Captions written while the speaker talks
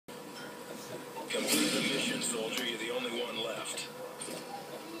Complete the mission, soldier. You're the only one left.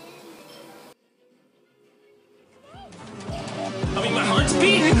 I mean, my heart's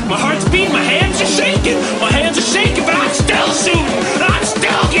beating, my hands are shaking, but I'm still shooting, I'm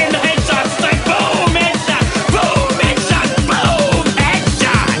still getting the headshots. It's like boom, headshot, boom, headshot, boom,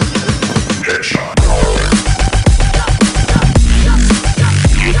 headshot. Headshot.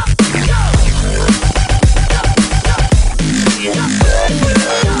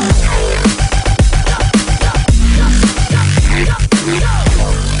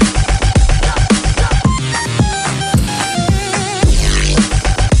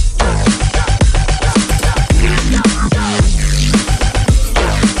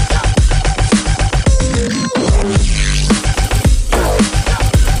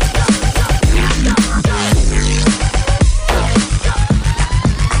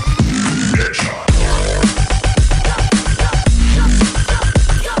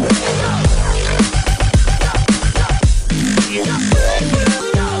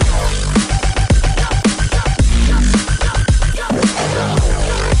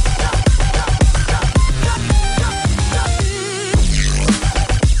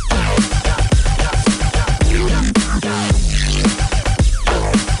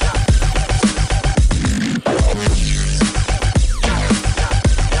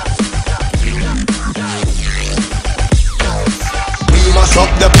 Up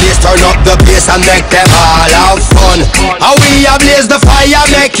the place, turn up the bass and make them all have fun. And we ablaze the fire,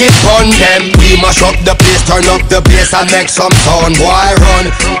 make it fun them. We mash up the place, turn up the bass and make some sound, boy run.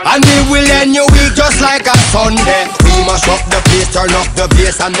 And we will end your week just like a Sunday. We mash up the place, turn up the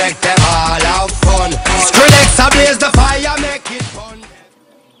bass and make them all have fun. Skrillex ablaze the fire, make it fun.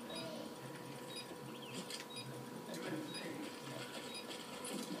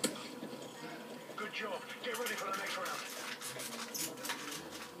 Good job. Get ready for the next round.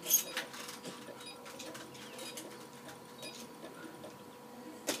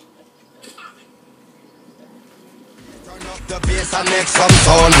 Turn up the bass and make some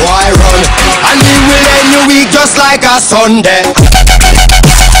sound, boy run. And we will end your week just like a Sunday.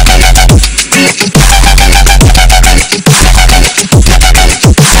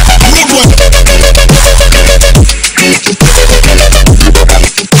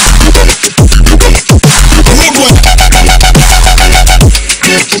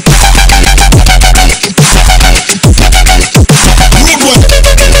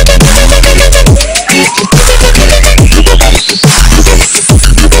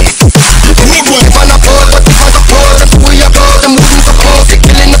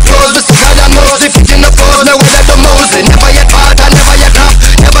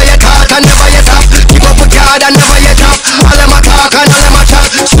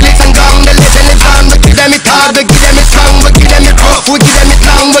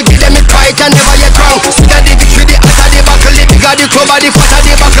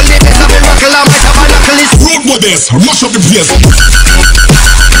 This,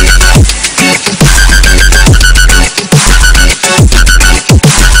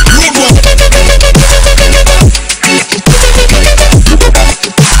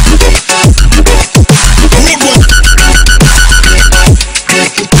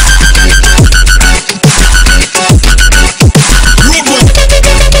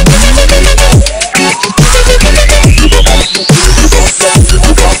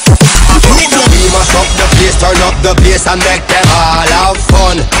 mash up the place. Turn up the bass and make them all have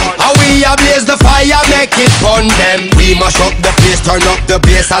fun. And we ablaze the fire, make it fun them. We mash up the place, turn up the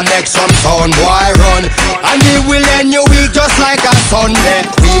bass and make some sound, boy run. And we will end your week just like a Sunday.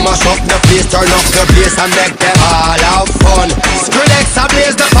 We mash up the place, turn up the bass and make them all have fun. Skrillex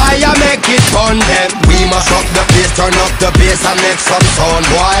ablaze the fire, make it fun them. We mash up the place, turn up the bass and make some sound,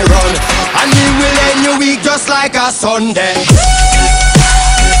 boy run. And we will end your week just like a Sunday.